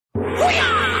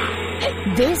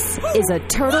This is a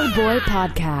Turtle Boy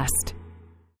podcast.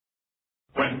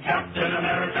 When Captain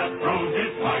America throws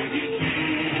his mighty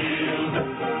shield,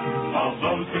 all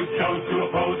those who chose to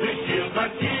oppose his shield are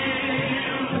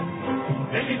killed.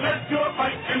 If he's led to a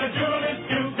fight and a duel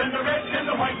ensues, then the red and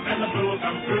the white and the blue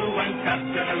come through when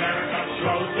Captain America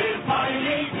throws his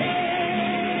mighty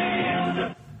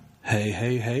shield.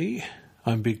 Hey.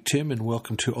 I'm Big Tim, and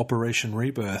welcome to Operation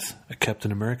Rebirth, a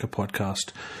Captain America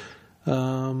podcast.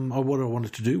 What I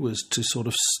wanted to do was to sort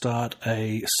of start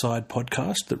a side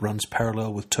podcast that runs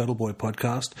parallel with Turtle Boy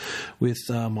podcast, with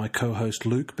my co-host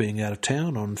Luke being out of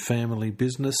town on family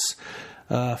business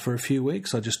for a few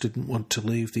weeks. I just didn't want to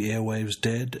leave the airwaves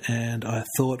dead, and I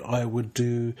thought I would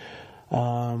do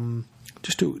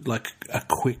like a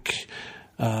quick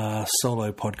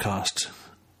solo podcast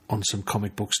on some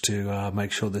comic books to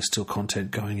make sure there's still content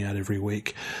going out every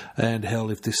week. And hell,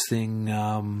 if this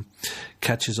thing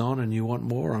catches on and you want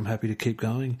more, I'm happy to keep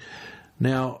going.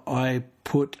 Now, I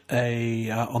put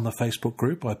on the Facebook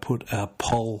group, I put a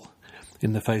poll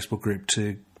in the Facebook group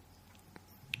to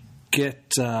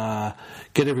get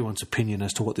everyone's opinion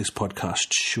as to what this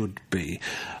podcast should be.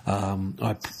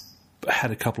 I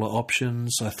had a couple of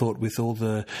options. I thought with all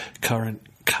the current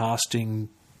casting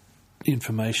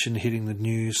information hitting the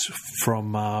news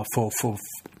from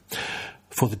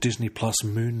for the Disney Plus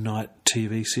Moon Knight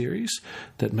TV series,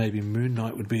 that maybe Moon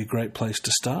Knight would be a great place to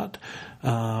start.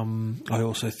 I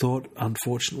also thought,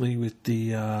 unfortunately, with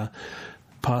the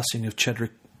passing of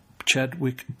Chadwick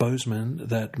Boseman,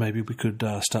 that maybe we could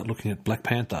start looking at Black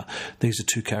Panther. These are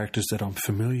two characters that I'm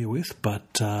familiar with,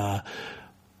 but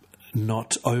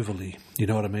not overly. You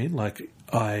know what I mean? Like,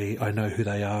 I know who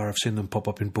they are. I've seen them pop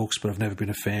up in books, but I've never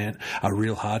been a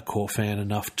real hardcore fan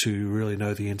enough to really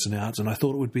know the ins and outs. And I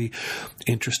thought it would be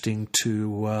interesting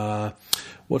to,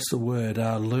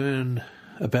 learn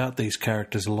about these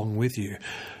characters along with you.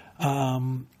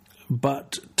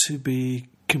 But to be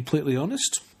completely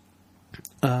honest,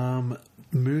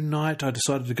 Moon Knight, I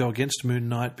decided to go against Moon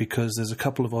Knight because there's a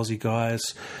couple of Aussie guys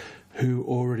who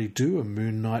already do a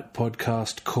Moon Knight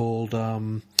podcast called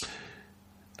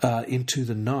Into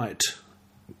the Night,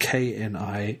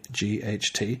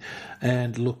 KNIGHT.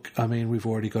 And look, I mean, we've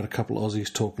already got a couple of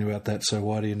Aussies talking about that, so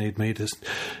why do you need me to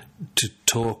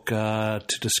talk,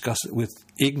 to discuss it with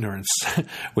ignorance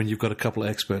when you've got a couple of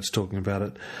experts talking about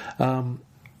it?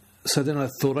 So then I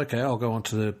thought, okay, I'll go on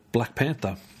to the Black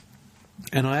Panther.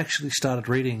 And I actually started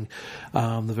reading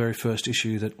the very first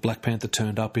issue that Black Panther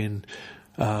turned up in,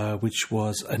 which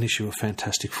was an issue of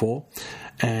Fantastic Four.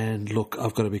 And look,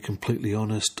 I've got to be completely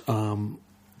honest. I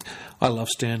love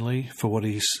Stan Lee for what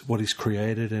he's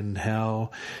created and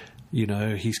how, you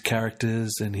know, his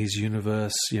characters and his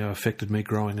universe, you know, affected me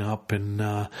growing up. And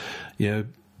you know,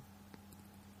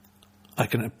 I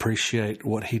can appreciate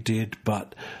what he did,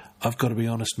 but I've got to be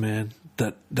honest, man.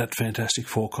 That Fantastic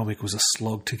Four comic was a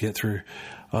slog to get through.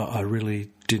 I really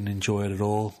didn't enjoy it at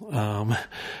all.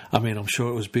 I mean, I'm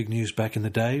sure it was big news back in the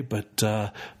day, but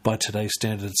by today's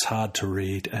standards, it's hard to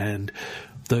read. And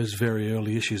those very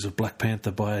early issues of Black Panther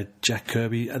by Jack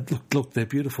Kirby, look, they're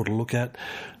beautiful to look at.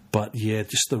 But yeah,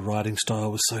 just the writing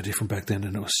style was so different back then,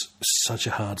 and it was such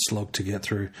a hard slog to get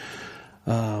through.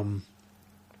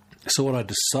 So what I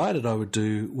decided I would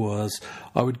do was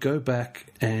I would go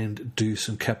back and do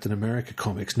some Captain America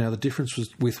comics. Now, the difference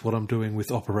with what I'm doing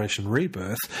with Operation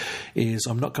Rebirth is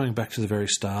I'm not going back to the very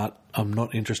start. I'm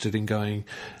not interested in going,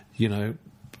 you know,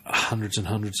 hundreds and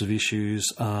hundreds of issues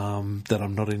that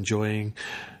I'm not enjoying,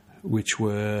 which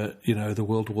were, you know, the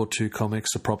World War II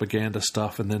comics, the propaganda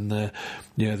stuff, and then the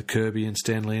Kirby and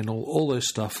Stan Lee and all those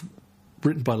stuff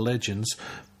written by legends.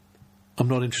 I'm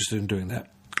not interested in doing that.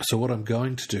 So what I'm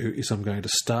going to do is I'm going to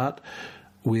start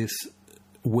with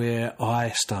where I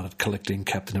started collecting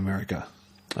Captain America,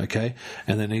 okay?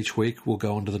 And then each week we'll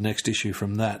go on to the next issue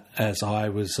from that, as I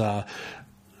was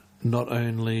not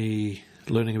only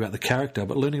learning about the character,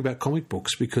 but learning about comic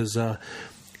books, because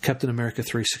Captain America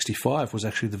 365 was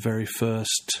actually the very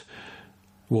first,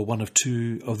 well, one of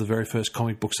two of the very first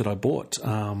comic books that I bought.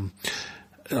 A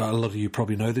lot of you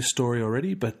probably know this story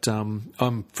already, but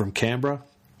I'm from Canberra.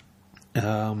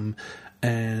 And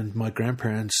my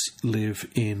grandparents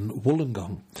live in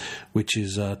Wollongong, which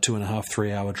is a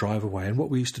 2.5-3 hour drive away. And what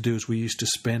we used to do is we used to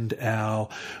spend our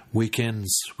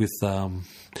weekends with up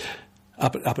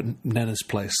at Nana's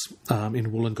place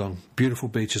in Wollongong. Beautiful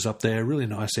beaches up there, really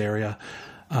nice area.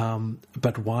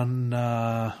 But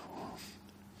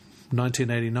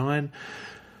 1989,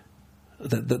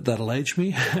 that'll age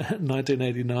me.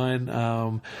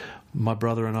 1989. My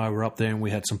brother and I were up there and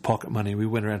we had some pocket money. We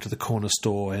went around to the corner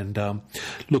store and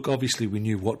look, obviously we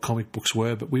knew what comic books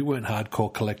were, but we weren't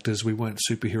hardcore collectors. We weren't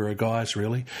superhero guys,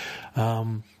 really.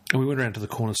 And we went around to the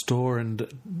corner store and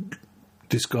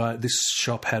this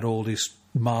shop had all this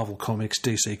Marvel comics,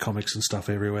 DC comics and stuff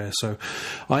everywhere. So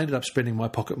I ended up spending my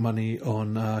pocket money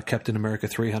on Captain America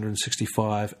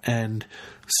 365 and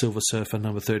Silver Surfer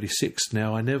number 36.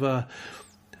 Now, I never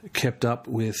kept up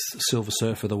with Silver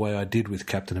Surfer the way I did with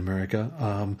Captain America.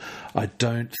 I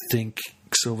don't think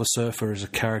Silver Surfer is a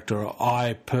character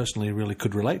I personally really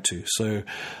could relate to. So,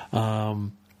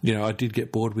 I did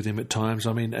get bored with him at times.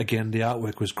 I mean, again, the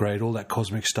artwork was great, all that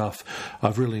cosmic stuff.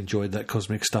 I've really enjoyed that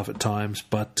cosmic stuff at times.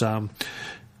 But, someone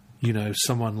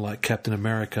like Captain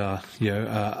America,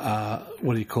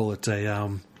 what do you call it?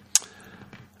 A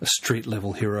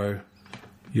street-level hero.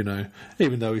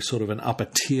 Even though he's sort of an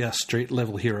upper-tier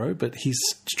street-level hero, but he's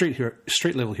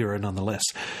street-level hero nonetheless.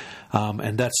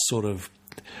 And that's sort of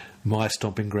my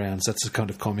stomping grounds. That's the kind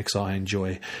of comics I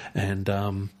enjoy. And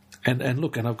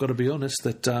look, and I've got to be honest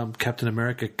that Captain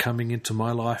America coming into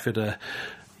my life at a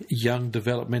young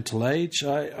developmental age,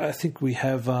 I think we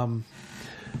have... I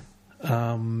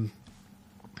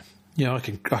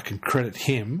can credit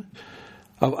him.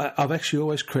 I've actually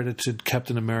always credited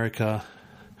Captain America...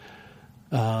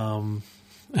 okay,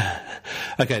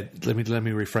 let me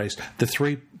rephrase.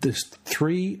 There's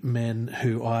three men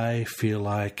who I feel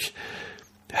like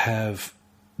have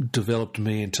developed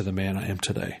me into the man I am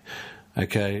today.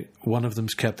 Okay, one of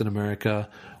them's Captain America,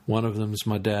 one of them's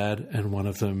my dad, and one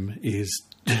of them is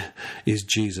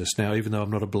Jesus. Now, even though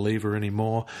I'm not a believer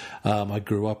anymore, I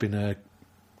grew up in a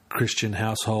Christian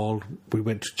household. We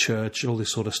went to church, all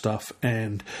this sort of stuff,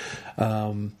 and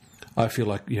I feel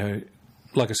like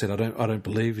like I said, I don't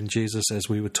believe in Jesus as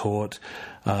we were taught,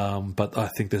 but I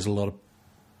think there's a lot of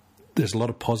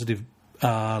positive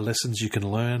lessons you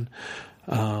can learn,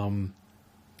 from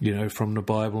the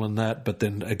Bible and that. But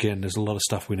then again, there's a lot of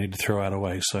stuff we need to throw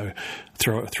away. So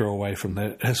throw away from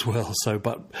that as well. So,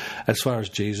 but as far as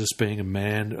Jesus being a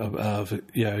man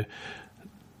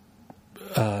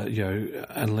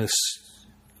unless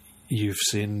you've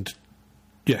sinned.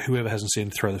 Yeah, whoever hasn't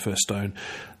sinned, throw the first stone,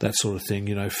 that sort of thing.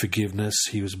 Forgiveness.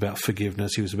 He was about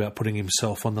forgiveness. He was about putting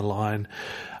himself on the line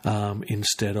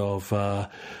instead of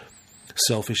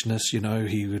selfishness. He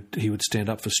would stand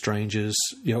up for strangers.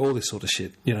 All this sort of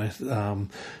shit.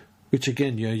 Which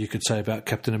again, you could say about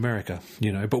Captain America.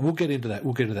 But we'll get into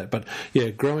that. But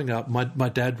yeah, growing up, my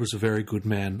dad was a very good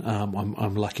man.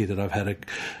 I'm lucky that I've had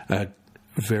a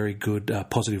very good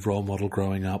positive role model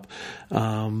growing up.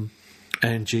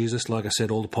 And Jesus, like I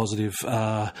said, all the positive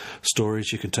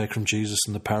stories you can take from Jesus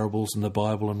and the parables and the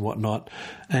Bible and whatnot.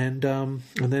 And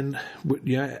then,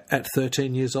 at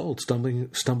 13 years old,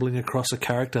 stumbling across a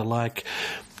character like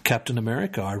Captain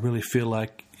America, I really feel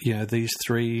like these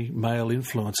three male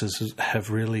influences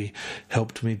have really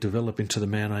helped me develop into the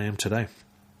man I am today.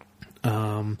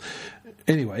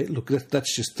 Anyway, look,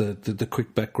 that's just the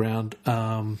quick background.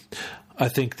 I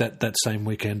think that same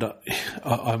weekend,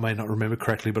 I may not remember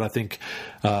correctly, but I think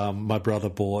my brother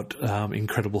bought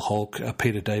Incredible Hulk, a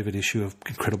Peter David issue of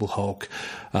Incredible Hulk,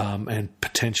 and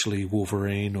potentially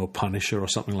Wolverine or Punisher or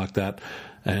something like that.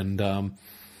 And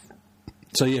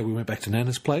so, we went back to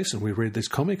Nana's place and we read these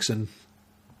comics. And,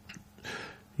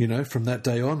 from that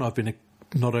day on, I've been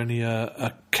not only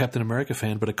a Captain America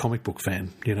fan, but a comic book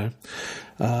fan,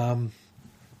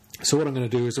 So what I'm going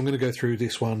to do is I'm going to go through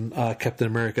this one, Captain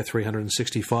America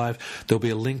 365. There'll be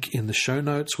a link in the show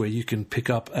notes where you can pick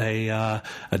up a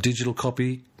digital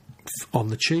copy on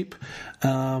the cheap,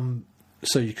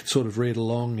 so you can sort of read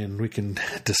along and we can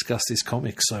discuss this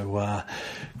comic. So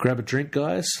grab a drink,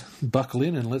 guys, buckle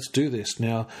in, and let's do this.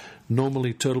 Now,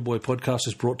 normally Turtle Boy Podcast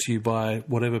is brought to you by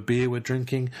whatever beer we're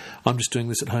drinking. I'm just doing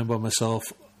this at home by myself.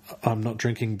 I'm not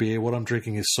drinking beer. What I'm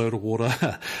drinking is soda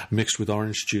water mixed with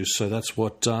orange juice. So that's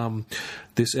what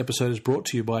this episode is brought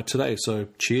to you by today. So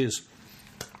cheers.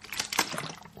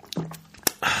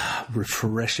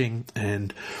 Refreshing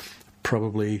and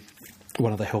probably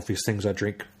one of the healthiest things I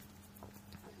drink,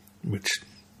 which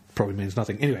probably means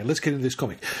nothing. Anyway, let's get into this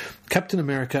comic. Captain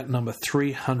America number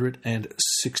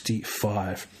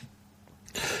 365.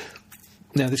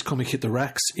 Now, this comic hit the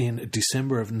racks in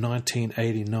December of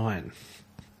 1989.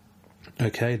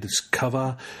 Okay, this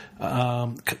cover,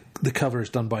 the cover is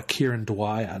done by Kieran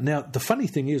Dwyer. Now, the funny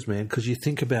thing is, man, because you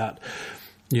think about,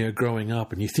 growing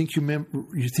up, and you think you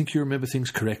remember things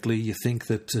correctly. You think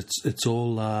that it's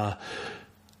all,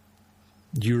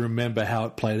 you remember how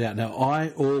it played out. Now, I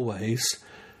always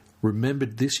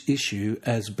remembered this issue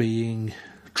as being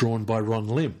drawn by Ron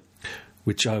Lim,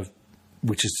 which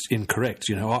is incorrect.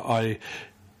 I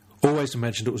always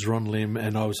imagined it was Ron Lim,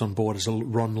 and I was on board as a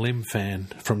Ron Lim fan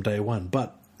from day one.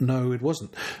 But no, it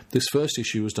wasn't. This first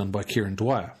issue was done by Kieran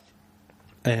Dwyer,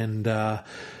 and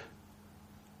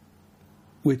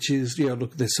which is,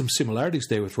 look, there's some similarities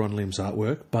there with Ron Lim's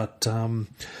artwork, but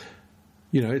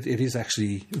it is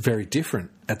actually very different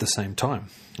at the same time.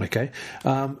 Okay.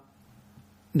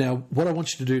 Now, what I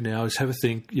want you to do now is have a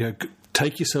think.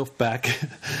 Take yourself back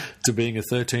to being a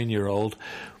 13-year-old.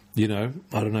 I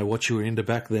don't know what you were into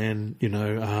back then.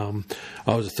 I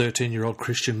was a 13-year-old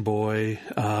Christian boy.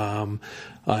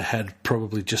 I had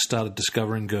probably just started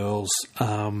discovering girls.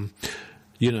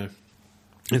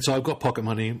 And so I've got pocket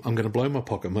money. I'm going to blow my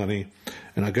pocket money.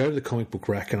 And I go to the comic book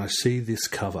rack and I see this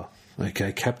cover.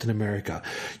 Okay, Captain America.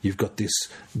 You've got this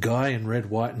guy in red,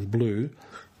 white, and blue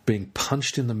being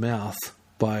punched in the mouth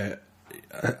by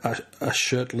a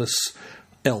shirtless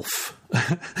elf.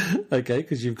 Okay,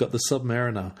 because you've got the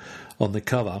Submariner on the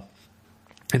cover,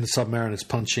 and the Submariner's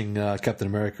punching Captain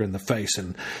America in the face,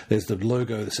 and there's the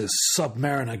logo that says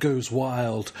Submariner goes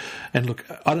wild. And look,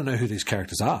 I don't know who these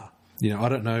characters are. I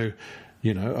don't know.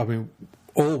 I mean,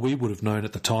 all we would have known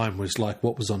at the time was like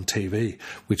what was on TV,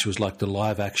 which was like the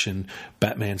live action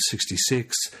Batman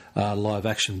 66, live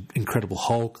action Incredible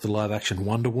Hulk, the live action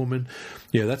Wonder Woman.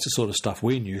 That's the sort of stuff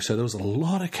we knew. So there was a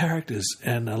lot of characters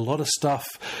and a lot of stuff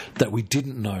that we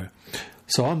didn't know.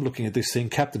 So I'm looking at this thing,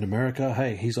 Captain America.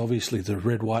 Hey, he's obviously the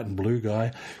red, white, and blue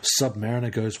guy.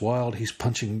 Submariner goes wild. He's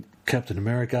punching Captain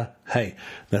America. Hey,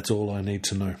 that's all I need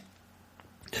to know.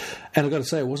 And I've got to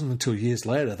say, it wasn't until years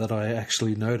later that I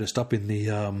actually noticed up in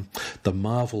the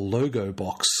Marvel logo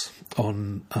box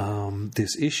on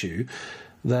this issue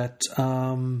that,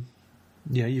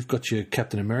 you've got your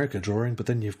Captain America drawing, but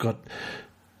then you've got,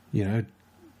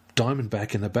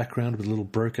 Diamondback in the background with a little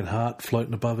broken heart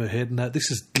floating above her head. And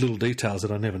this is little details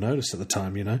that I never noticed at the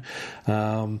time,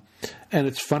 And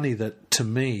it's funny that, to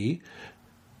me...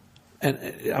 And,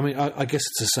 I mean, I guess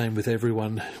it's the same with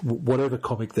everyone, whatever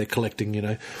comic they're collecting,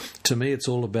 To me, it's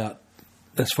all about,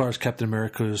 as far as Captain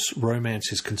America's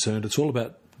romance is concerned, it's all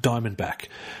about Diamondback.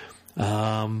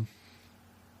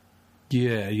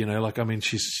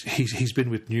 He's been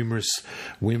with numerous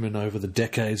women over the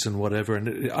decades and whatever,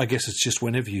 and I guess it's just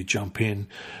whenever you jump in,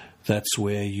 that's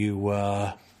where you...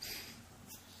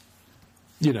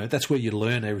 that's where you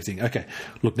learn everything. Okay,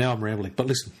 look, now I'm rambling, but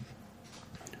listen...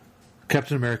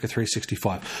 Captain America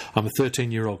 365. I'm a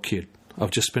 13-year-old kid.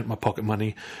 I've just spent my pocket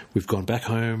money. We've gone back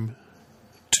home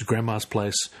to Grandma's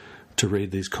place to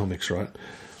read these comics, right?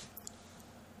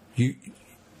 You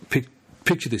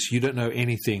picture this. You don't know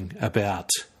anything about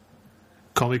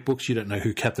comic books. You don't know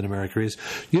who Captain America is.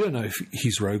 You don't know if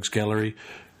he's Rogues Gallery.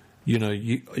 You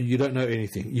don't know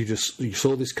anything. You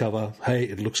saw this cover. Hey,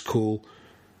 it looks cool.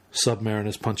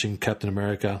 Submariner's punching Captain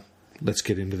America. Let's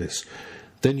get into this.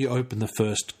 Then you open the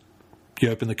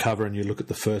cover and you look at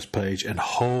the first page, and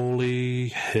holy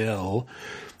hell,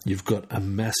 you've got a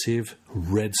massive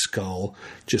Red Skull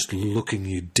just looking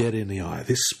you dead in the eye.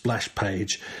 This splash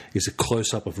page is a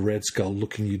close-up of Red Skull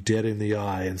looking you dead in the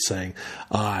eye and saying,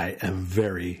 I am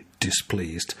very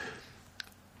displeased.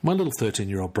 My little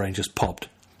 13-year-old brain just popped.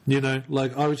 I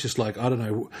was just like, I don't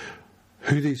know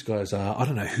who these guys are. I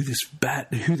don't know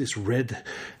who this red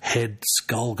head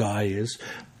skull guy is,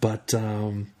 but...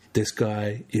 this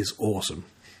guy is awesome.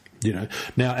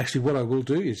 Now, actually, what I will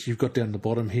do is you've got down the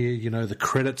bottom here, the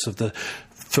credits of the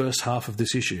first half of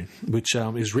this issue, which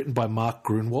is written by Mark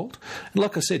Grunwald. And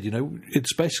like I said,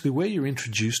 it's basically where you're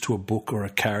introduced to a book or a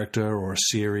character or a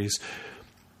series.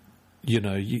 You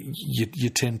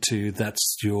tend to,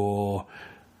 that's your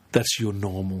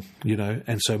normal,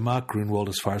 And so Mark Grunwald,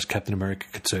 as far as Captain America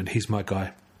is concerned, he's my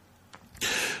guy.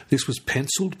 This was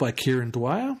penciled by Kieran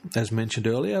Dwyer, as mentioned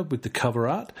earlier, with the cover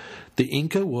art. The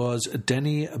inker was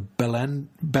Danny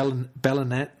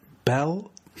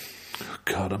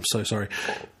God, I'm so sorry.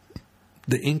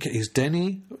 The inker is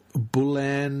Danny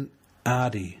Bulanadi.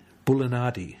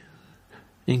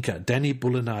 Inker, Danny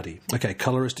Bulanadi. Okay,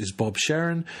 colorist is Bob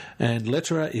Sharon, and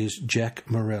letterer is Jack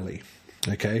Morelli.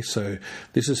 Okay, so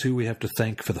this is who we have to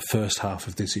thank for the first half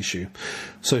of this issue.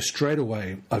 So straight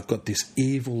away, I've got this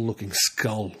evil-looking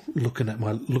skull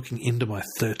looking into my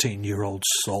 13-year-old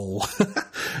soul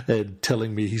and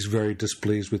telling me he's very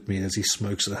displeased with me as he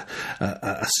smokes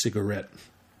a cigarette.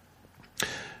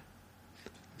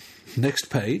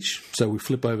 Next page, so we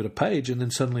flip over the page, and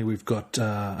then suddenly we've got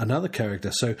another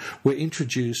character. So we're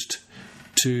introduced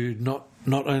to not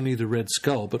only the Red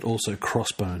Skull, but also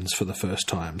Crossbones for the first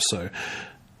time. So,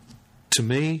 to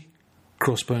me,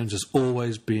 Crossbones has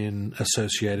always been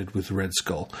associated with Red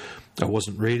Skull. I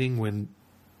wasn't reading when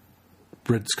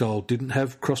Red Skull didn't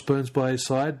have Crossbones by his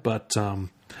side, but, so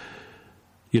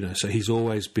he's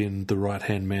always been the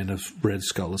right-hand man of Red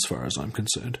Skull as far as I'm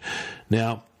concerned.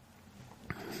 Now,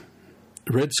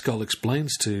 Red Skull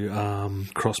explains to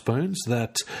Crossbones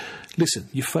that, listen,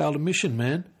 you failed a mission,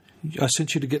 man. I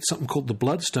sent you to get something called the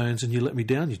Bloodstones and you let me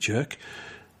down, you jerk.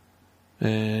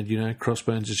 And,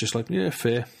 Crossbones is just like, yeah,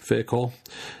 fair call.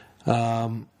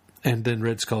 And then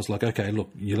Red Skull's like, okay, look,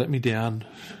 you let me down.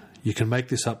 You can make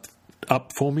this up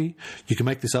for me. You can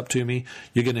make this up to me.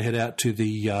 You're going to head out to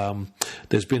the,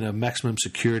 there's been a maximum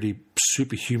security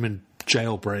superhuman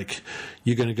jailbreak.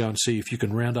 You're going to go and see if you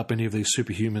can round up any of these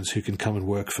superhumans who can come and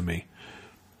work for me.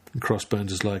 And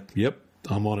Crossbones is like, yep,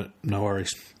 I'm on it. No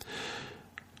worries.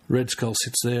 Red Skull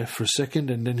sits there for a second,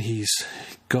 and then he's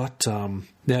got... now,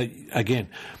 again,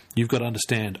 you've got to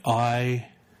understand, I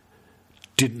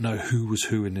didn't know who was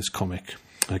who in this comic,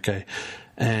 okay?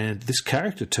 And this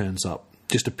character turns up,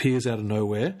 just appears out of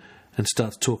nowhere, and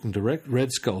starts talking to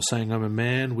Red Skull, saying, I'm a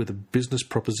man with a business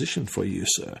proposition for you,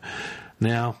 sir.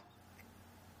 Now,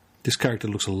 this character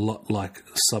looks a lot like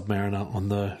Submariner on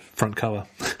the front cover.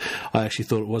 I actually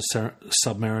thought it was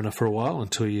Submariner for a while,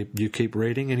 until you keep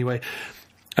reading. Anyway...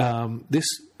 this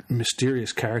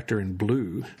mysterious character in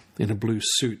a blue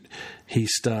suit, he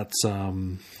starts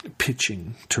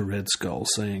pitching to Red Skull,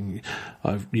 saying,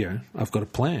 I've got a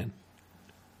plan.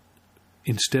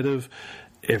 Instead of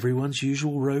everyone's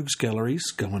usual rogues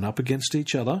galleries going up against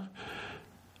each other,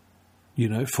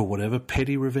 for whatever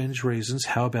petty revenge reasons,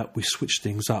 how about we switch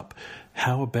things up?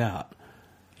 How about,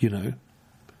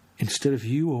 instead of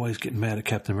you always getting mad at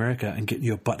Captain America and getting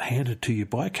your butt handed to you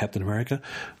by Captain America,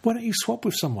 why don't you swap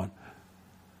with someone?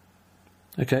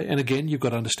 Okay, and again, you've got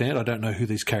to understand, I don't know who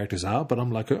these characters are, but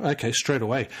I'm like, okay, straight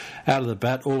away, out of the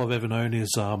bat, all I've ever known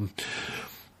is,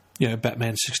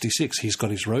 Batman 66. He's got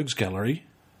his rogues gallery,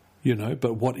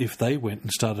 but what if they went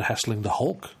and started hassling the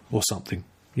Hulk or something,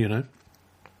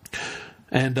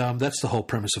 And that's the whole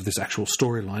premise of this actual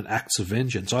storyline, Acts of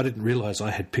Vengeance. I didn't realise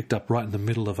I had picked up right in the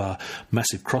middle of a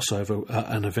massive crossover,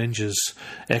 an Avengers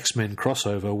X-Men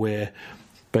crossover, where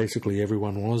basically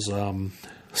everyone was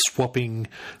swapping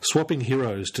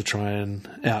heroes to try and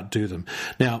outdo them.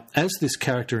 Now, as this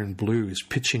character in blue is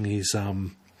pitching his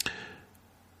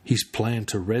plan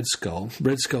to Red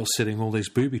Skull's setting all these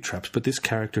booby traps, but this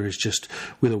character is just,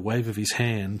 with a wave of his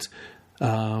hand...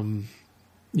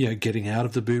 getting out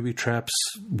of the booby traps,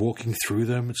 walking through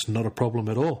them, it's not a problem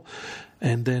at all.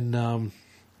 And then,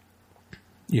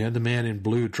 the man in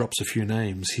blue drops a few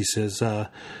names. He says,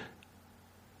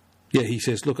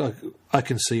 look, I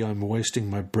can see I'm wasting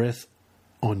my breath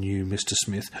on you, Mr.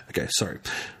 Smith. Okay, sorry.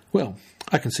 Well,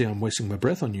 I can see I'm wasting my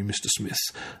breath on you, Mr. Smith.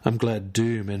 I'm glad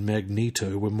Doom and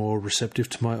Magneto were more receptive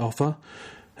to my offer.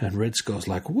 And Red Skull's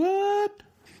like, what?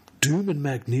 Doom and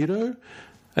Magneto?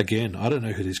 Again, I don't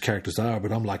know who these characters are,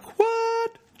 but I'm like,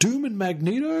 what? Doom and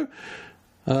Magneto?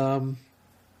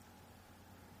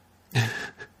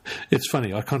 It's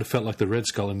funny, I kind of felt like the Red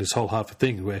Skull in this whole half a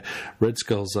thing, where Red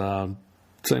Skull's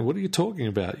saying, what are you talking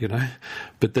about,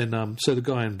 But then, so the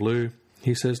guy in blue,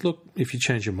 he says, look, if you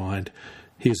change your mind,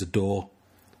 here's a door.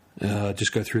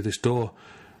 Just go through this door.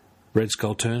 Red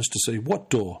Skull turns to see, what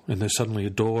door? And there's suddenly a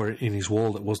door in his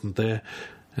wall that wasn't there.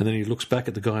 And then he looks back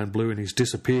at the guy in blue and he's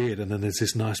disappeared. And then there's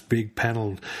this nice big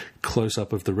panelled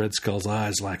close-up of the Red Skull's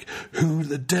eyes, like, who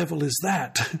the devil is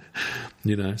that?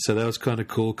 So that was kind of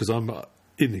cool, because I'm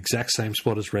in the exact same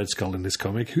spot as Red Skull in this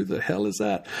comic. Who the hell is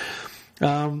that?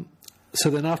 So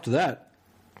then after that,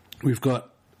 we've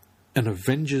got an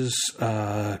Avengers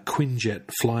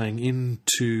Quinjet flying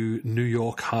into New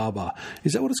York Harbour.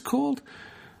 Is that what it's called?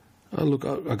 Look,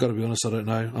 I've got to be honest, I don't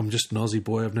know. I'm just an Aussie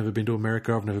boy. I've never been to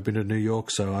America. I've never been to New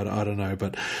York, so I don't know.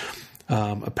 But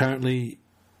apparently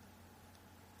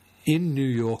in New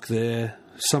York there,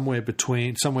 somewhere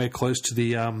close to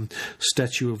the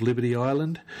Statue of Liberty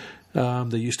Island,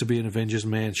 there used to be an Avengers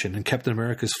mansion, and Captain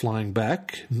America's flying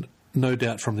back, no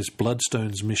doubt from this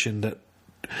Bloodstones mission that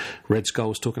Red Skull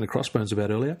was talking to Crossbones about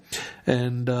earlier.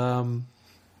 And the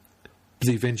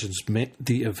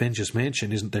Avengers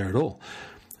mansion isn't there at all.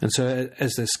 And so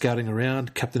as they're scouting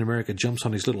around, Captain America jumps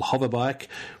on his little hover bike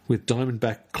with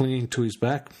Diamondback clinging to his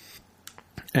back,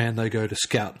 and they go to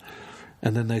scout.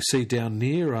 And then they see down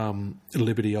near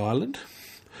Liberty Island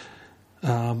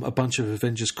a bunch of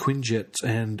Avengers Quinjets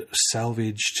and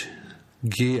salvaged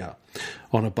gear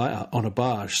on a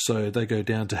barge. So they go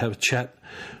down to have a chat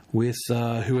with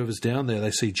whoever's down there.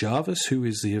 They see Jarvis, who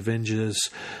is the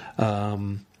Avengers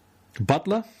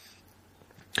butler.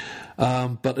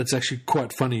 But it's actually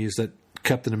quite funny is that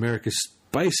Captain America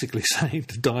basically saying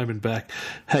to Diamondback,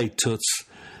 hey, Toots,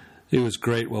 it was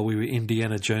great while we were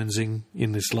Indiana Jonesing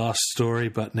in this last story,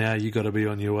 but now you got to be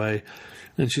on your way.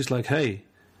 And she's like, hey,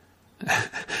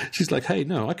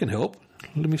 no, I can help.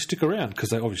 Let me stick around, because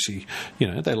they obviously,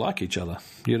 they like each other,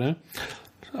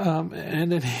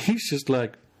 And then he's just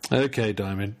like, okay,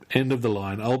 Diamond, end of the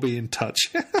line. I'll be in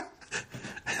touch.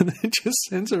 And then just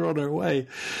sends her on her way.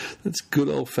 That's good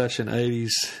old-fashioned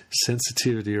 80s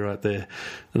sensitivity right there.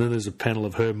 And then there's a panel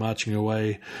of her marching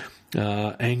away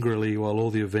angrily while all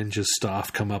the Avengers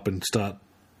staff come up and start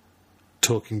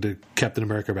talking to Captain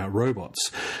America about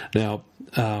robots. Now,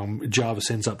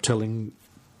 Jarvis ends up telling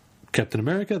Captain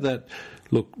America that,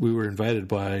 look, we were invaded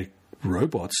by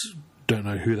robots. Don't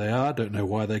know who they are, don't know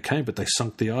why they came, but they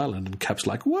sunk the island. And Cap's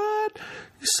like, what?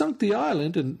 You sunk the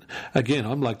island? And again,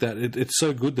 I'm like that. It's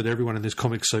so good that everyone in this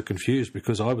comic's so confused,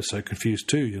 because I was so confused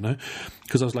too,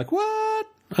 because I was like, what?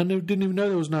 I didn't even know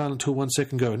there was an island until 1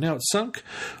 second ago. And now it's sunk?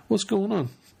 What's going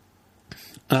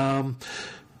on?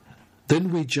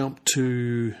 Then we jump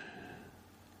to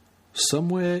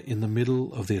somewhere in the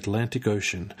middle of the Atlantic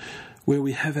Ocean, where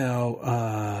we have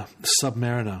our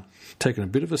Submariner taking a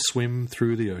bit of a swim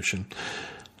through the ocean.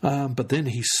 But then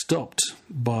he's stopped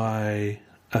by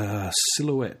a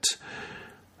silhouette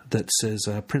that says,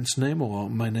 Prince Namor,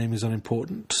 my name is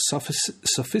unimportant.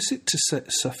 Sufficient.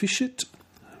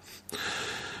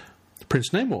 Prince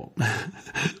Namor,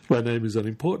 my name is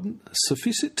unimportant.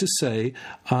 Suffice it to say,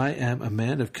 I am a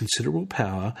man of considerable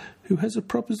power who has a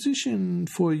proposition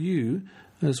for you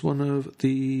as one of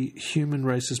the human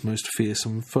race's most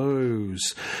fearsome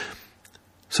foes.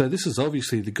 So this is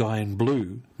obviously the guy in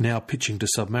blue now pitching to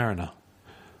Submariner.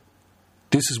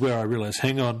 This is where I realise,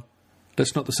 hang on,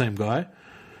 that's not the same guy.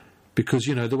 Because,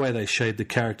 the way they shade the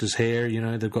character's hair,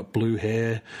 they've got blue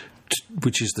hair,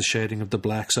 which is the shading of the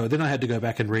black. So then I had to go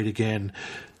back and read again,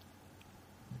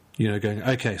 going,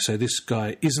 okay, so this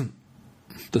guy isn't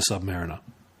the Submariner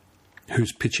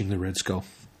who's pitching the Red Skull.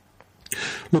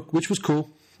 Look, which was cool.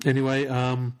 Anyway,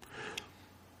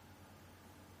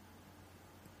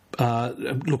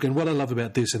 look, and what I love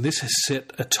about this, and this has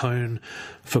set a tone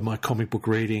for my comic book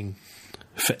reading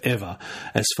forever,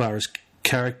 as far as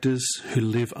characters who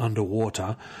live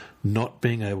underwater not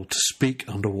being able to speak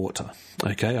underwater.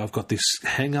 Okay, I've got this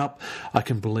hang up. I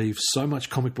can believe so much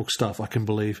comic book stuff. I can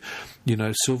believe,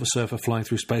 Silver Surfer flying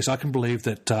through space. I can believe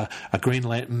that a Green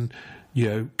Lantern,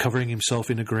 covering himself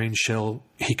in a green shell,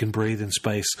 he can breathe in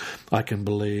space. I can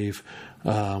believe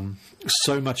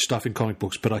so much stuff in comic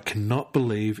books, but I cannot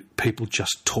believe people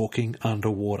just talking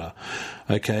underwater.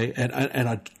 Okay, and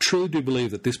I truly do believe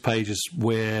that this page is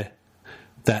where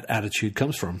that attitude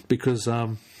comes from, because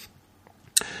the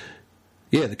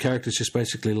character's just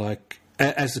basically like,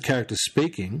 as the character's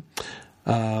speaking,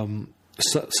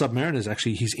 Submariner's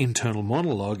actually, his internal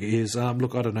monologue is,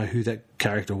 look, I don't know who that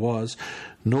character was,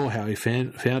 nor how he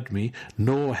found me,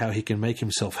 nor how he can make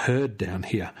himself heard down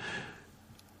here.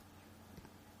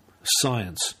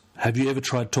 Science. Have you ever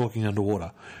tried talking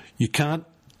underwater? You can't,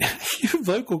 your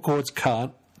vocal cords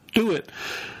can't do it.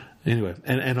 Anyway,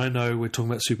 and I know we're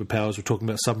talking about superpowers, we're talking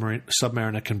about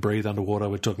Submariner can breathe underwater,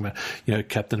 we're talking about,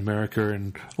 Captain America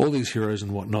and all these heroes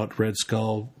and whatnot, Red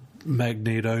Skull,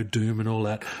 Magneto, Doom and all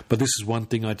that, but this is one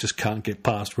thing I just can't get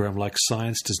past, where I'm like,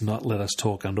 science does not let us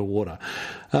talk underwater.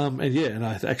 And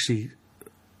I actually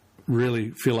really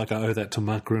feel like I owe that to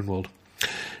Mark Grunwald.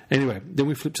 Anyway, then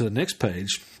we flip to the next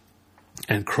page,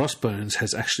 and Crossbones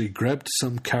has actually grabbed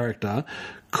some character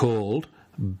called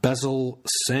Basil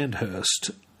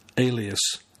Sandhurst, alias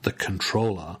the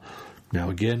Controller. Now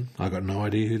again, I got no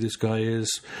idea who this guy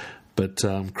is, but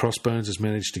Crossbones has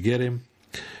managed to get him.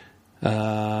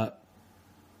 And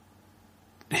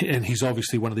he's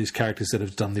obviously one of these characters that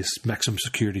have done this maximum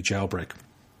security jailbreak.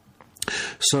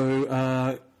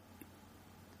 So,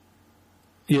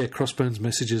 Crossbones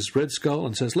messages Red Skull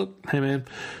and says, look, hey man,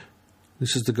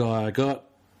 this is the guy I got.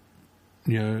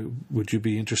 Would you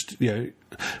be interested?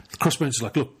 Crossbones is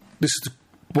like, look, this is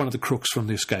one of the crooks from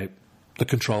the escape, the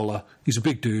Controller. He's a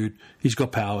big dude. He's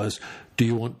got powers. Do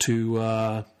you want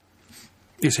to...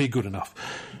 is he good enough?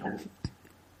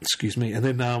 Excuse me. And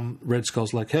then Red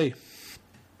Skull's like, hey,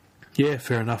 yeah,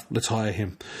 fair enough. Let's hire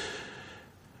him.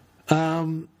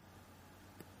 And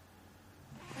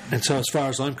so as far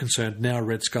as I'm concerned, now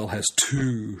Red Skull has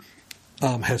two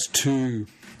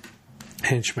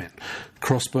henchmen,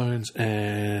 Crossbones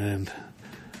and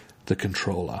the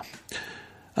Controller.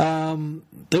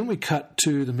 Then we cut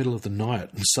to the middle of the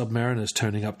night, and Submariner's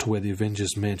turning up to where the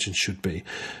Avengers Mansion should be,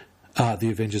 the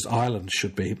Avengers Island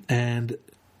should be, and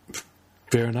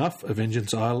Fair enough,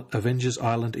 Avengers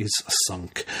Island is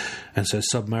sunk. And so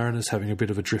Submariner's having a bit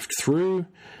of a drift through,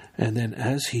 and then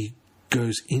as he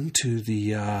goes into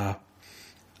the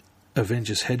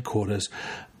Avengers headquarters,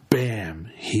 bam,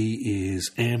 he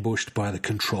is ambushed by the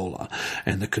controller,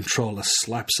 and the controller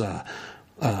slaps a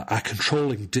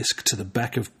controlling disc to the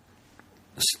back of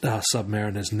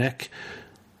Submariner's neck.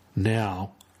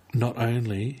 Now, not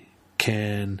only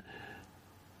can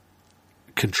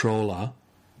controller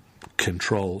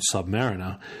control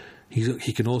Submariner,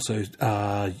 he can also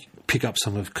pick up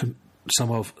some of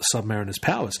Submariner's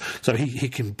powers, so he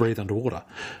can breathe underwater.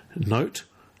 Note,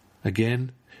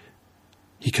 again,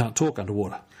 he can't talk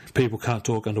underwater. People can't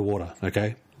talk underwater,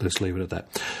 okay? Let's leave it at that.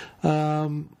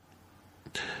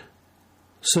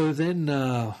 So then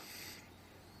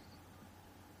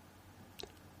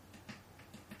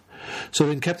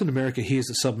Captain America hears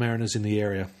that Submariner's in the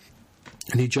area,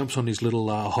 and he jumps on his little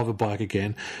hover bike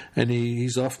again, and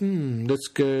he's off, let's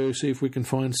go see if we can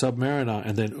find Submariner.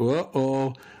 And then,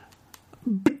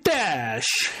 dash!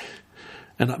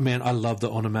 And man, I love the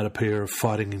onomatopoeia of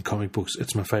fighting in comic books.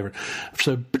 It's my favourite.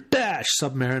 So, dash!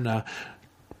 Submariner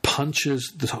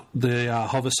punches the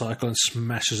hovercycle and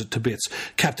smashes it to bits.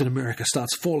 Captain America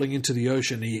starts falling into the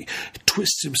ocean. He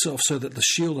twists himself so that the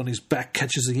shield on his back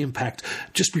catches the impact.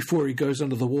 Just before he goes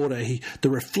under the water, the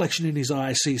reflection in his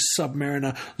eye sees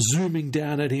Submariner zooming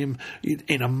down at him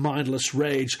in a mindless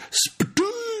rage.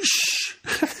 Spadoosh!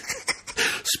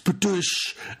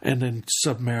 Spadoosh! And then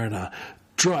Submariner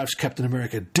drives Captain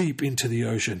America deep into the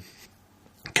ocean.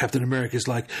 Captain America's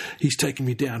like, he's taking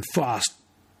me down fast,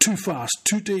 too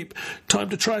deep, time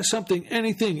to try something,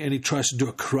 anything. And he tries to do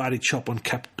a karate chop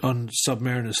on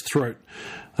Submariner's throat.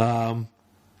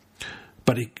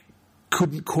 But he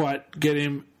couldn't quite get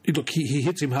him. Look, he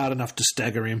hits him hard enough to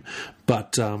stagger him,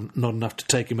 but not enough to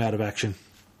take him out of action.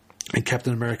 And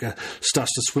Captain America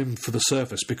starts to swim for the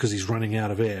surface because he's running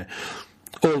out of air.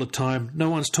 All the time, no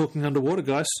one's talking underwater,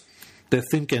 guys. They're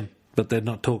thinking, but they're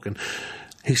not talking.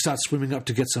 He starts swimming up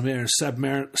to get some air, and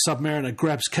Submariner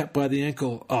grabs Cap by the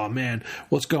ankle. Oh, man,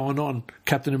 what's going on?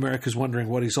 Captain America's wondering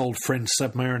what his old friend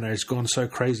Submariner has gone so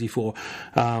crazy for.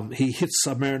 He hits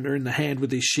Submariner in the hand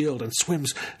with his shield and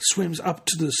swims up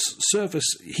to the surface.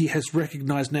 He has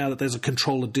recognized now that there's a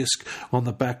controller disc on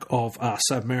the back of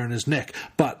Submariner's neck,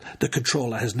 but the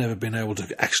controller has never been able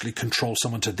to actually control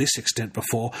someone to this extent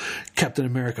before. Captain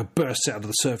America bursts out of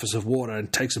the surface of water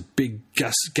and takes a big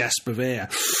gasp of air.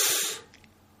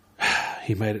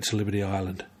 He made it to Liberty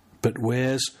Island. But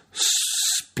where's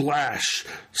Splash?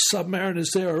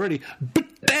 Submariner's there already.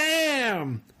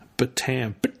 Batam!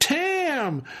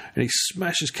 And he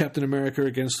smashes Captain America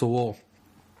against the wall.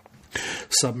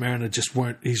 Submariner just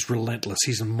won't. He's relentless.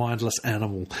 He's a mindless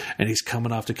animal. And he's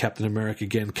coming after Captain America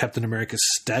again. Captain America's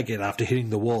staggered after hitting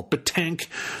the wall. Batank!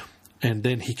 And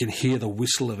then he can hear the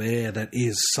whistle of air that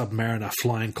is Submariner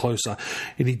flying closer.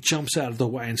 And he jumps out of the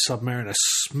way, and Submariner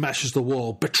smashes the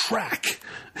wall. Batrack!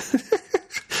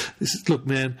 Look,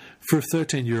 man, for a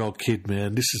 13-year-old kid,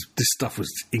 man, this stuff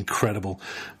was incredible.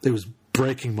 It was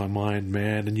breaking my mind,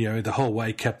 man. And, the whole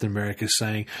way Captain America is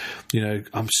saying,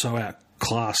 I'm so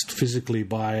outclassed physically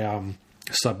by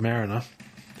Submariner.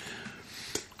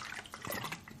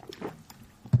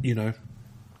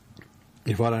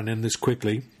 If I don't end this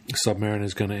quickly,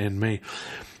 Submariner's going to end me.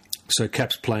 So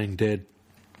Cap's playing dead,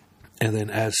 and then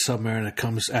as Submariner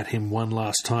comes at him one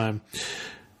last time,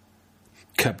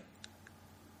 Cap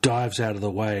dives out of the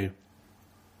way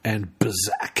and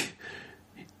bazak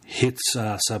hits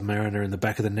Submariner in the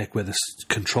back of the neck where the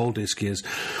control disc is.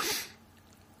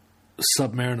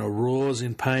 Submariner roars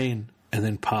in pain and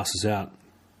then passes out.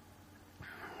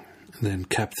 And then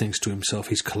Cap thinks to himself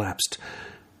he's collapsed,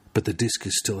 but the disc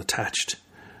is still attached.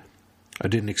 I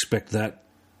didn't expect that.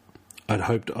 I'd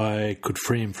hoped I could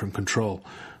free him from control.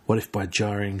 What if by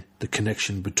jarring the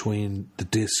connection between the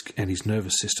disc and his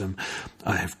nervous system,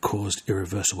 I have caused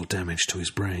irreversible damage to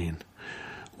his brain?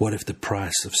 What if the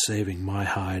price of saving my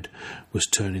hide was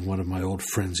turning one of my old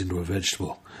friends into a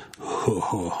vegetable?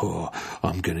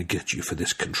 I'm going to get you for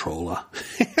this, controller.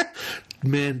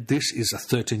 Man, this is a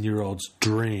 13-year-old's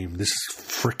dream. This is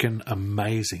freaking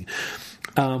amazing.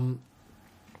 And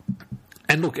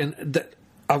look,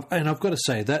 I've got to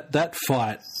say that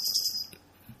fight.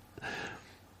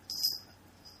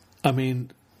 I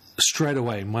mean, straight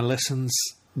away,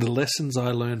 the lessons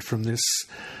I learned from this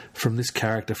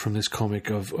character, from this comic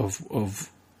of look,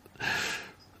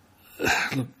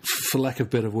 for lack of a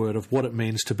better word, of what it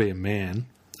means to be a man.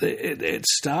 It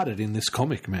started in this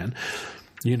comic, man.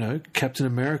 Captain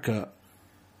America,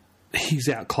 he's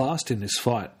outclassed in this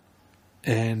fight,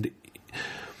 and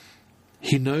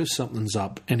he knows something's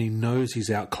up, and he knows he's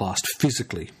outclassed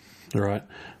physically, all right?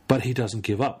 But he doesn't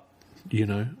give up,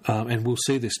 and we'll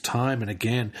see this time and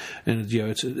again. And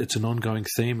it's an ongoing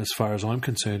theme as far as I'm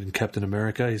concerned in Captain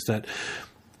America, is that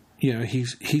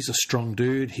he's a strong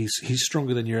dude. He's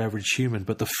stronger than your average human,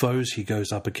 but the foes he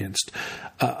goes up against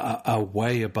are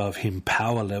way above him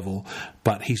power level.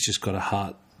 But he's just got a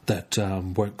heart that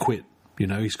won't quit.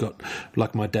 He's got,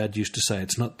 like my dad used to say,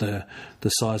 it's not the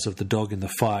size of the dog in the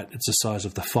fight, it's the size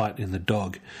of the fight in the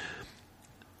dog.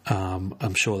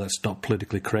 I'm sure that's not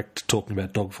politically correct talking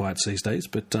about dog fights these days,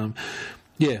 but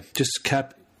just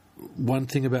Cap. One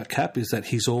thing about Cap is that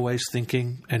he's always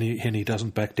thinking, and he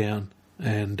doesn't back down.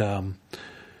 And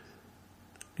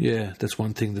that's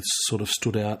one thing that's sort of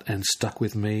stood out and stuck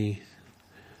with me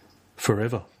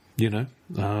forever. You do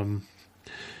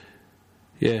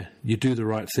the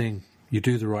right thing. You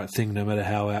do the right thing no matter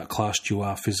how outclassed you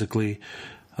are physically,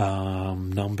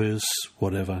 numbers,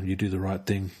 whatever. You do the right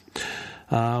thing.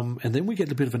 And then we get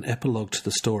a bit of an epilogue to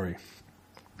the story.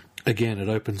 Again, it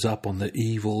opens up on the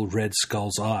evil Red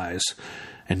Skull's eyes,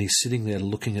 and he's sitting there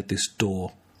looking at this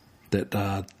door that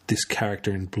this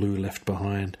character in blue left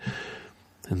behind.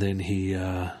 And then he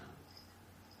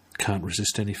can't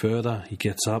resist any further. He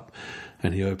gets up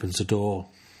and he opens the door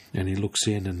and he looks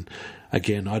in, and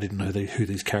again, I didn't know who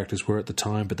these characters were at the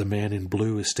time, but the man in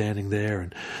blue is standing there,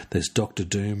 and there's Dr.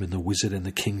 Doom and the Wizard and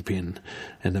the Kingpin,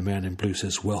 and the man in blue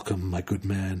says, "Welcome, my good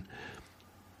man.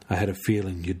 I had a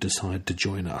feeling you'd decide to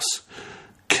join us."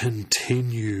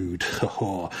 Continued.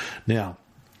 Now,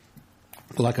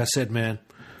 like I said, man,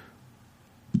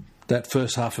 that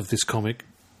first half of this comic,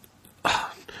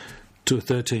 to a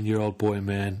 13-year-old boy,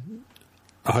 man,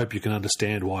 I hope you can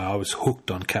understand why I was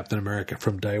hooked on Captain America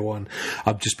from day one.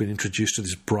 I've just been introduced to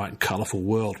this bright and colourful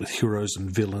world with heroes and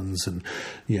villains and,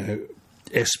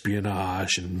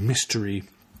 espionage and mystery.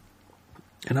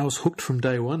 And I was hooked from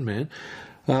day one, man.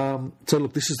 So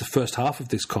look, this is the first half of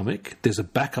this comic. There's a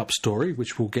backup story,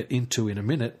 which we'll get into in a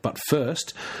minute. But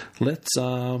first, let's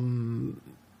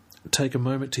take a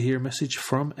moment to hear a message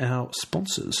from our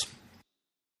sponsors.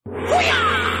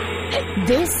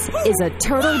 This is a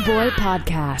Turtle Boy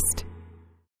podcast.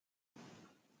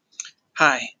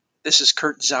 Hi, this is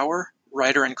Kurt Zauer,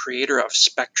 writer and creator of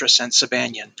Spectress and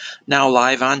Sabanian, now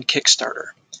live on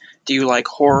Kickstarter. Do you like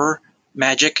horror,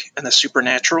 magic, and the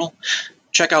supernatural?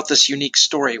 Check out this unique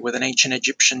story with an ancient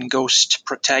Egyptian ghost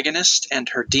protagonist and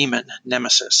her demon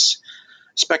nemesis.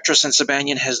 Spectress and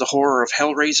Sabanian has the horror of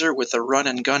Hellraiser with the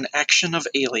run-and-gun action of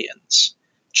aliens.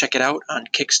 Check it out on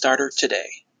Kickstarter today.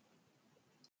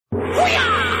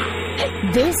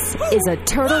 This is a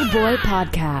Turtle Boy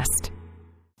podcast.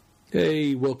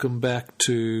 Hey, welcome back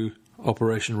to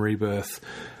Operation Rebirth,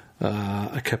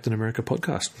 a Captain America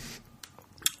podcast.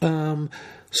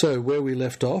 So where we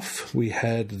left off, we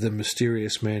had the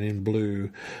mysterious man in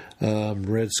blue,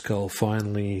 Red Skull,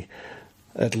 finally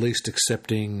at least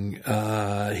accepting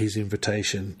his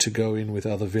invitation to go in with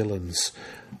other villains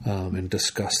and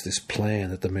discuss this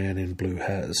plan that the man in blue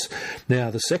has. Now,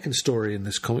 the second story in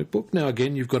this comic book, now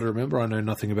again, you've got to remember, I know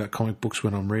nothing about comic books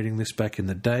when I'm reading this back in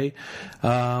the day,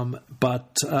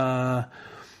 but to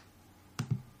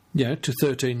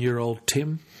 13-year-old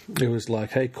Tim, it was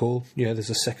like, hey, cool, there's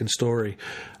a second story.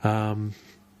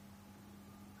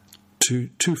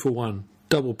 Two for one.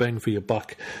 Double bang for your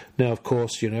buck. Now, of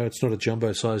course, it's not a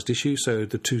jumbo-sized issue, so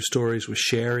the two stories were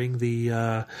sharing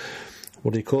the,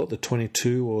 the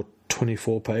 22 or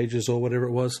 24 pages or whatever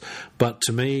it was. But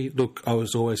to me, look, I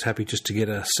was always happy just to get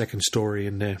a second story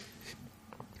in there.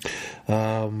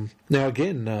 Now,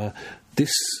 again,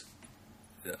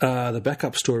 the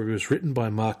backup story was written by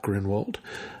Mark Grunwald,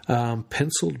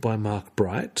 penciled by Mark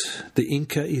Bright. The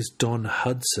inker is Don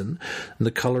Hudson, and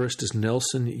the colorist is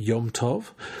Nelson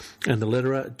Yomtov, and the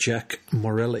letterer Jack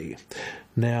Morelli.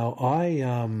 Now,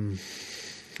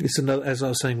 it's another, as I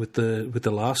was saying with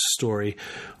the last story,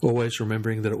 always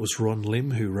remembering that it was Ron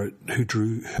Lim who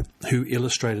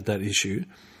illustrated that issue.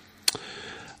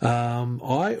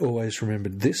 I always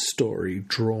remembered this story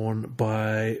drawn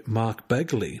by Mark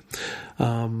Bagley.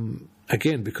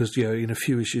 Again, because in a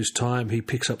few issues' time he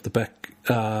picks up the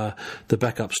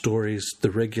backup stories,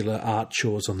 the regular art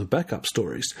chores on the backup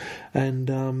stories, and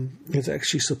it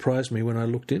actually surprised me when I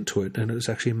looked into it, and it was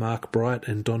actually Mark Bright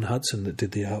and Don Hudson that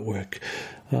did the artwork.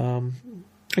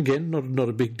 Again, not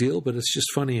a big deal, but it's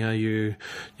just funny how you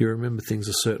remember things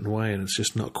a certain way, and it's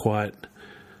just not quite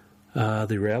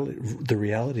the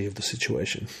reality of the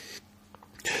situation.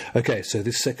 Okay, so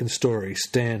this second story,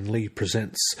 Stan Lee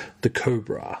presents The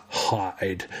Cobra,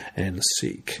 Hide and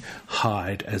Seek.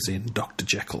 Hyde as in Dr.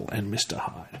 Jekyll and Mr.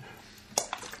 Hyde.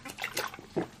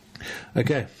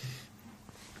 Okay,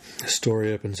 The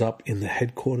story opens up in the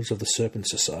headquarters of the Serpent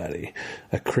Society,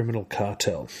 a criminal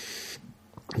cartel.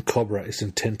 Cobra is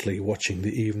intently watching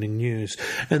the evening news,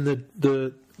 and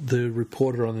the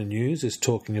reporter on the news is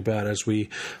talking about, as we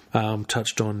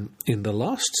touched on in the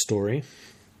last story,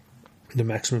 the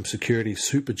maximum security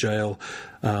super jail,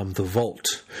 the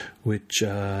Vault, which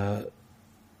had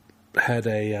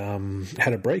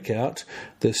a breakout.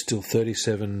 There's still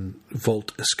 37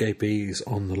 Vault escapees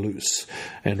on the loose,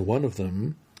 and one of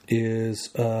them is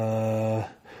Mr.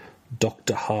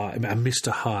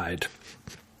 Hyde.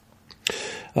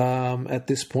 At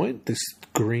this point, this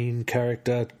green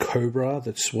character, Cobra,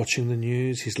 that's watching the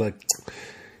news, he's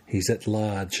at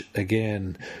large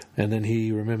again. And then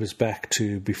he remembers back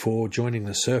to before joining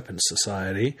the Serpent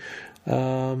Society.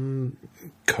 Cobra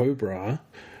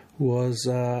was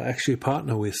actually a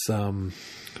partner with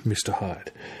Mr.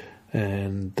 Hyde.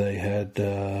 And they had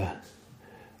a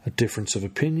difference of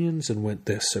opinions and went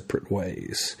their separate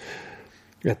ways.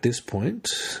 At this point,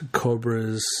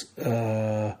 Cobra's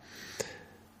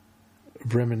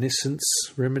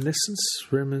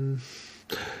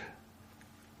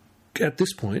At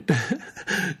this point,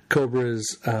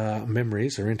 Cobra's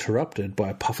memories are interrupted by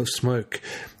a puff of smoke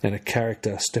and a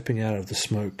character stepping out of the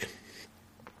smoke.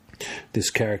 This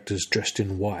character's dressed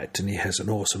in white, and he has an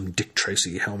awesome Dick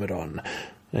Tracy helmet on,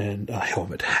 and a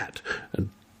helmet hat, and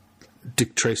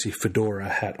Dick Tracy fedora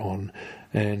hat on,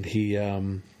 and he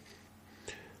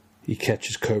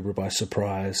catches Cobra by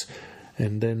surprise,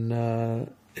 and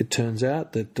then it turns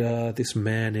out that this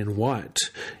man in white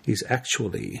is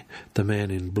actually the man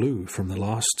in blue from the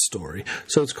last story.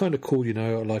 So it's kind of cool,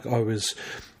 like I was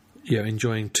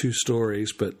enjoying two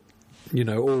stories, but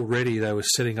already they were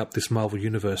setting up this Marvel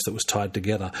universe that was tied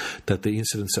together, that the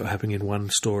incidents that were happening in one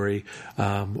story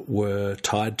were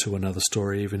tied to another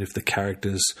story, even if the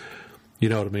characters, you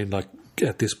know what I mean, like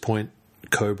at this point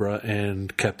Cobra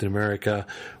and Captain America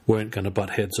weren't going to butt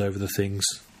heads over the things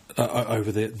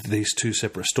over these two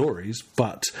separate stories,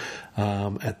 but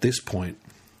at this point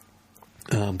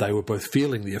they were both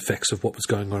feeling the effects of what was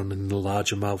going on in the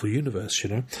larger Marvel universe,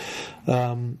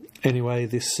 Anyway,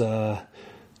 this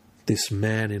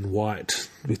man in white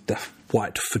with the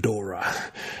white fedora,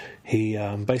 he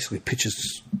basically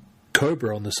pitches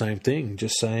Cobra on the same thing,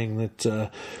 just saying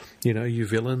that you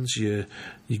villains, you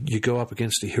go up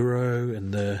against a hero,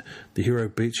 and the hero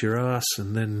beats your ass,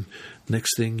 and then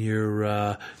next thing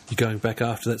you're going back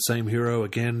after that same hero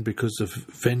again because of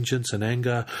vengeance and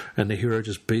anger, and the hero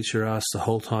just beats your ass the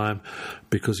whole time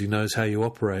because he knows how you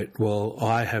operate. Well,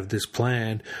 I have this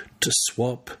plan to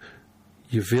swap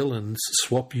you villains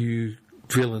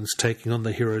taking on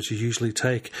the heroes you usually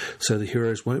take, so the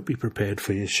heroes won't be prepared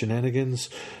for your shenanigans.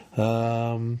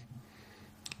 A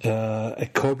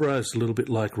Cobra is a little bit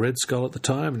like Red Skull at the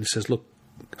time, and he says, look,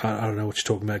 I don't know what you're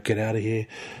talking about, get out of here.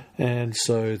 And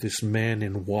so this man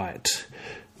in white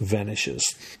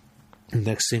vanishes.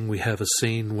 Next thing, we have a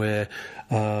scene where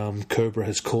Cobra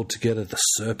has called together the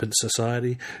Serpent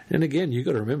Society. And again, you've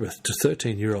got to remember, to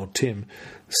 13-year-old Tim,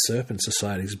 the Serpent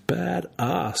Society's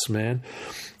badass, man.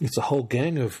 It's a whole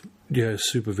gang of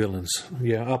supervillains.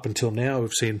 Up until now,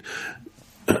 we've seen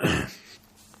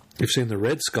the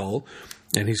Red Skull,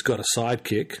 and he's got a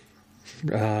sidekick.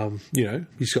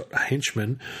 He's got a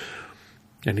henchman,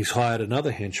 and he's hired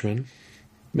another henchman.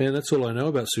 Man, that's all I know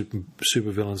about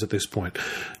supervillains at this point.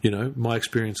 My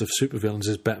experience of supervillains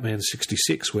is Batman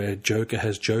 66, where Joker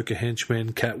has Joker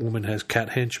henchmen, Catwoman has Cat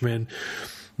henchmen.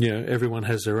 Everyone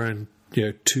has their own,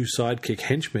 two sidekick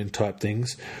henchmen type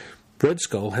things. Red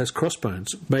Skull has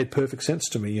Crossbones. Made perfect sense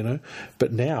to me,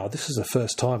 But now, this is the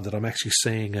first time that I'm actually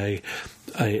seeing a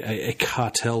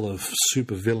cartel of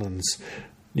supervillains,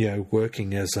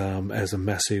 working as a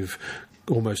massive,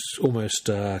 almost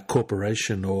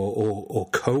corporation or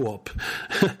co-op,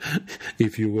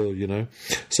 if you will,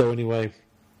 So anyway,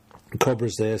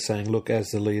 Cobra's there saying, look, as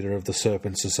the leader of the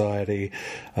Serpent Society,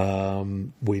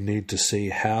 we need to see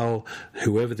how,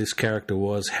 whoever this character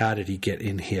was, how did he get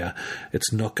in here?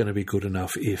 It's not going to be good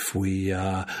enough if we,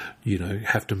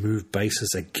 have to move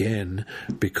bases again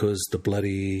because the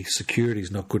bloody security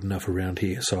is not good enough around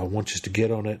here. So I want you to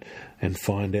get on it and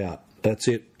find out. That's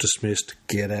it. Dismissed.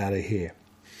 Get out of here.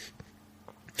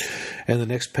 And the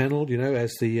next panel,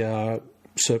 as the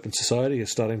Serpent Society is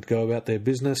starting to go about their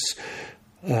business,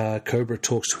 Cobra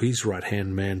talks to his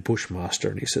right-hand man, Bushmaster,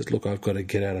 and he says, look, I've got to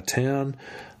get out of town.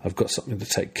 I've got something to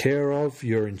take care of.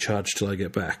 You're in charge till I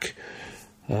get back.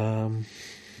 And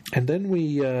then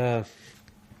we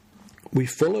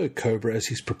follow Cobra as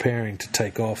he's preparing to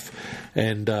take off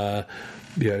and,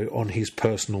 on his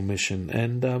personal mission.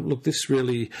 And, look, this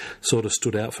really sort of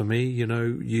stood out for me.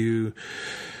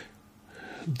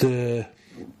 the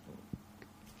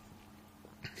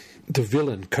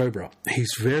villain, Cobra,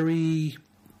 he's very,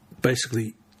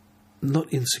 basically,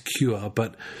 not insecure,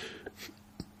 but,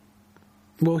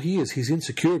 well, he is. He's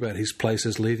insecure about his place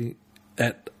as leading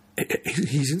at...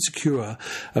 He's insecure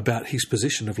about his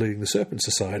position of leading the Serpent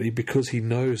Society because he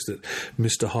knows that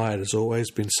Mr. Hyde has always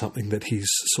been something that he's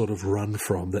sort of run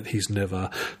from, that he's never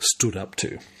stood up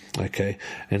to. Okay,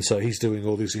 and so he's doing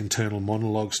all this internal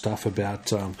monologue stuff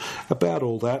about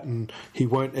all that, and he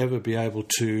won't ever be able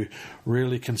to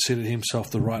really consider himself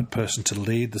the right person to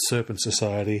lead the Serpent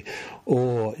Society,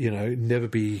 or never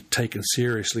be taken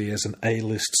seriously as an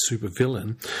A-list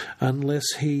supervillain unless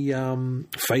he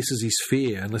faces his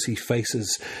fear, unless he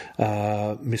faces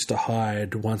Mr.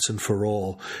 Hyde once and for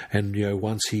all, and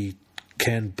once he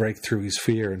can break through his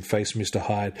fear and face Mr.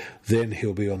 Hyde, then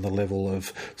he'll be on the level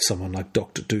of someone like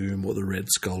Dr. Doom or the Red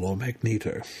Skull or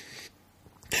Magneto.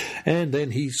 And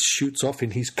then he shoots off in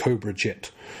his Cobra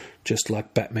jet, just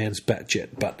like Batman's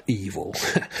Batjet, but evil.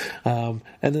 And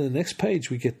then the next page,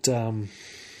 we get a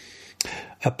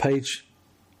page,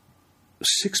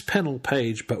 6-panel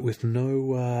page, but with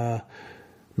no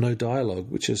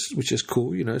dialogue, which is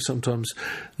cool. Sometimes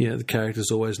the character's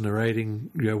always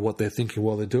narrating what they're thinking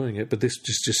while they're doing it, but this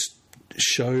just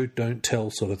show don't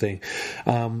tell sort of thing.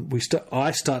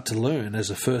 I start to learn as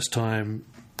a first time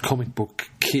comic book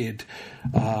kid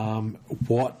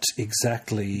what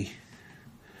exactly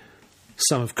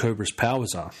some of Cobra's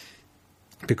powers are.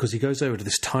 Because he goes over to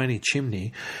this tiny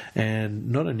chimney and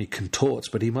not only contorts,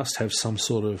 but he must have some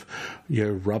sort of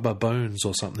rubber bones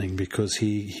or something, because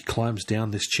he climbs down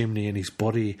this chimney and his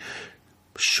body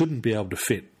shouldn't be able to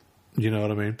fit. You know what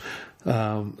I mean?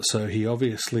 So he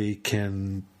obviously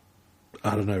can,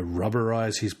 I don't know,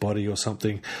 rubberize his body or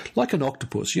something. Like an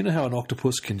octopus. You know how an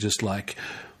octopus can just the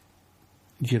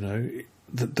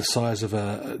size of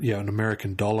an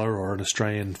American dollar or an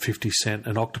Australian 50 cent,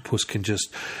 an octopus can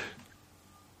just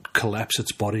collapse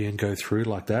its body and go through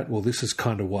like that. Well, this is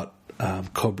kind of what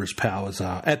Cobra's powers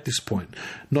are at this point.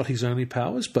 Not his only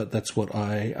powers, but that's what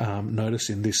I noticed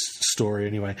in this story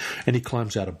anyway. And he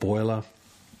climbs out a boiler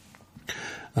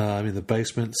in the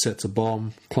basement, sets a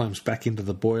bomb, climbs back into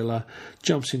the boiler,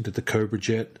 jumps into the Cobra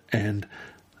jet, and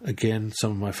again,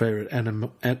 some of my favourite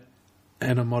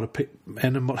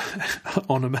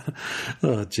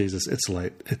oh Jesus, it's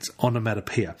late. It's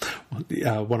onomatopoeia.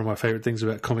 One of my favourite things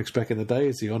about comics back in the day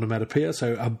is the onomatopoeia.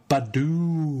 So a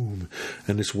badoom,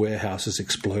 and this warehouse is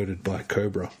exploded by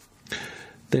Cobra.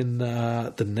 Then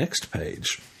the next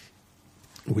page,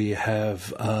 we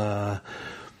have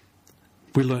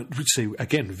we see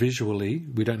again visually.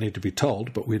 We don't need to be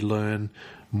told, but we learn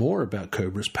more about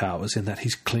Cobra's powers in that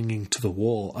he's clinging to the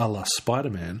wall, a la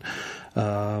Spider-Man.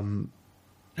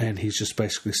 And he's just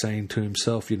basically saying to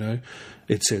himself,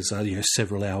 it says,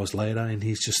 several hours later, and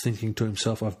he's just thinking to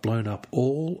himself, I've blown up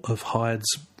all of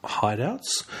Hyde's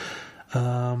hideouts,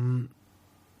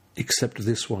 except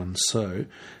this one. So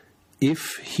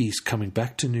if he's coming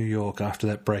back to New York after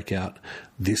that breakout,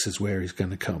 this is where he's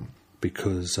going to come,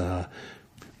 because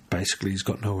basically he's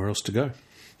got nowhere else to go.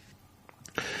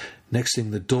 Next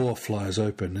thing, the door flies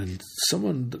open, and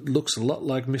someone that looks a lot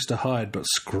like Mr. Hyde, but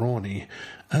scrawny,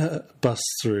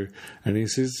 busts through, and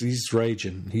he's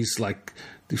raging. He's like,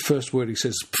 the first word he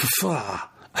says, "Puffa!"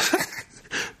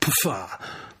 Puffa!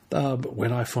 But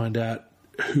when I find out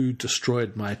who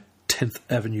destroyed my 10th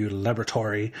Avenue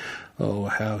laboratory, oh,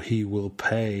 how he will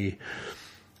pay.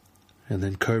 And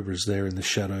then Cobra's there in the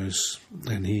shadows,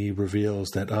 and he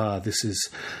reveals that, this is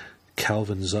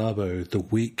Calvin Zabo, the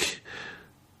weak.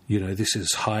 This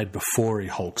is Hyde before he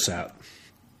hulks out.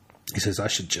 He says, I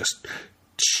should just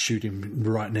shoot him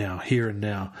right now, here and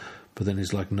now. But then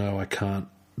he's like, no, I can't.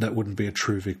 That wouldn't be a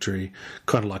true victory.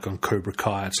 Kind of like on Cobra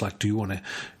Kai. It's like, do you want to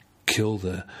kill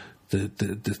the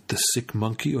sick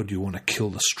monkey, or do you want to kill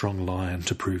the strong lion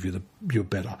to prove you're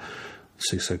better?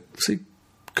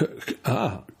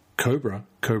 Cobra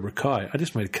Kai. I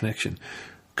just made a connection.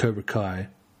 Cobra Kai.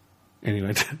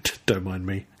 Anyway, don't mind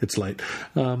me. It's late.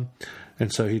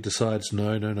 And so he decides,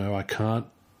 no, I can't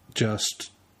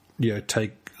just,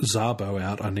 take Zabo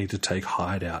out. I need to take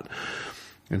Hyde out.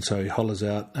 And so he hollers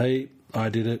out, hey, I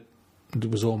did it. It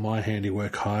was all my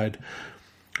handiwork, Hyde.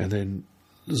 And then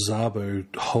Zabo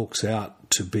hulks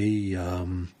out to be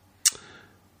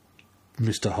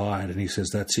Mr. Hyde, and he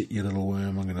says, that's it, you little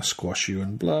worm, I'm going to squash you,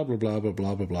 and blah, blah, blah, blah,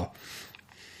 blah, blah, blah.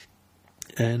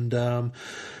 And,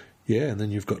 and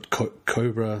then you've got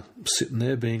Cobra sitting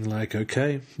there being like,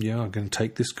 okay, I'm going to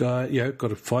take this guy, got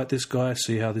to fight this guy,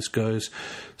 see how this goes,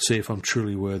 see if I'm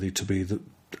truly worthy to be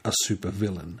a super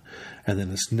villain. And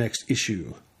then this next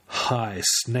issue, High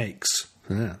Snakes.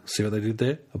 Yeah, see what they did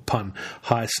there? A pun.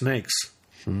 High snakes.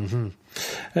 Mm-hmm.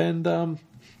 And,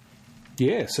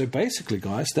 yeah, so basically,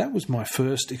 guys, that was my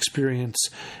first experience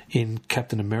in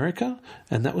Captain America,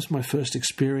 and that was my first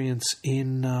experience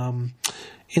in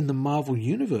the Marvel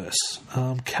Universe.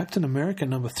 Captain America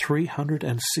number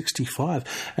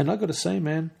 365. And I got to say,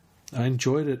 man, I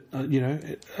enjoyed it.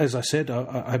 As I said,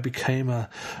 I became a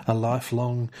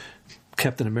lifelong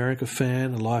Captain America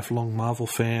fan, a lifelong Marvel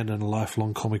fan, and a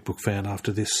lifelong comic book fan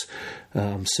after this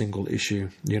single issue,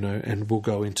 and we'll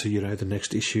go into, the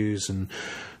next issues and,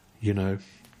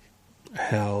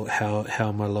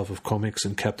 how my love of comics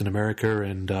and Captain America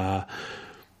and,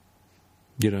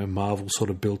 Marvel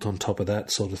sort of built on top of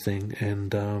that sort of thing.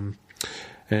 And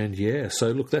yeah,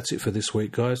 so look, that's it for this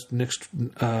week, guys. Next,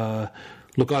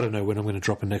 look, I don't know when I'm going to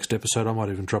drop a next episode. I might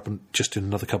even drop it just in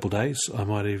another couple of days. I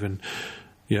might even...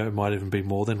 it might even be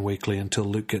more than weekly until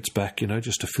Luke gets back,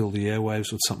 just to fill the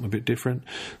airwaves with something a bit different.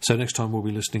 So next time we'll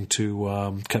be listening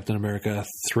to Captain America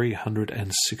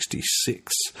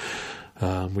 366,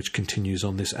 which continues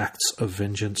on this Acts of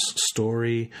Vengeance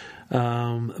story,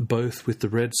 both with the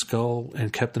Red Skull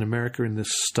and Captain America in the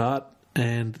start,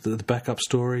 and the backup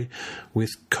story with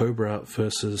Cobra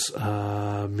versus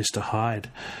Mr. Hyde.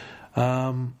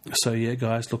 So yeah,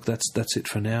 guys, look, that's it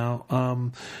for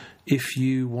now. If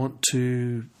you want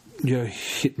to,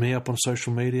 hit me up on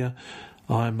social media,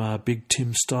 I'm Big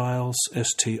Tim Styles,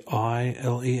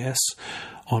 Stiles,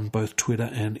 on both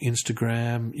Twitter and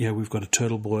Instagram. Yeah, we've got a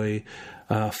Turtle Boy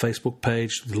Facebook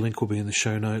page. The link will be in the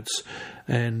show notes.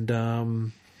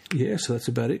 And yeah, so that's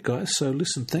about it, guys. So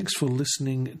listen, thanks for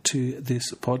listening to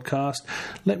this podcast.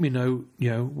 Let me know,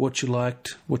 what you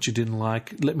liked, what you didn't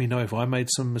like. Let me know if I made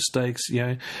some mistakes.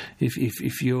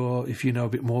 If you know a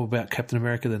bit more about Captain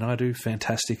America than I do,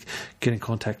 fantastic. Get in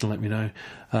contact and let me know.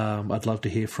 I'd love to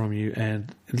hear from you.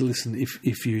 And listen,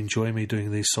 if you enjoy me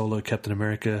doing these solo Captain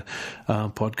America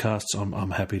podcasts,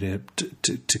 I'm happy to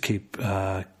keep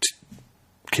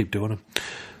doing them.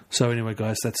 So anyway,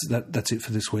 guys, that's it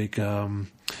for this week.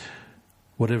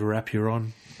 Whatever app you're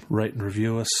on, rate and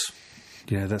review us.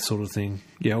 That sort of thing.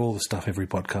 All the stuff every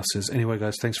podcast says. Anyway,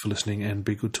 guys, thanks for listening and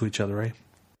be good to each other, eh?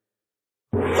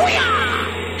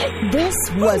 This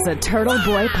was a Turtle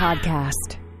Boy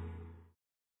podcast.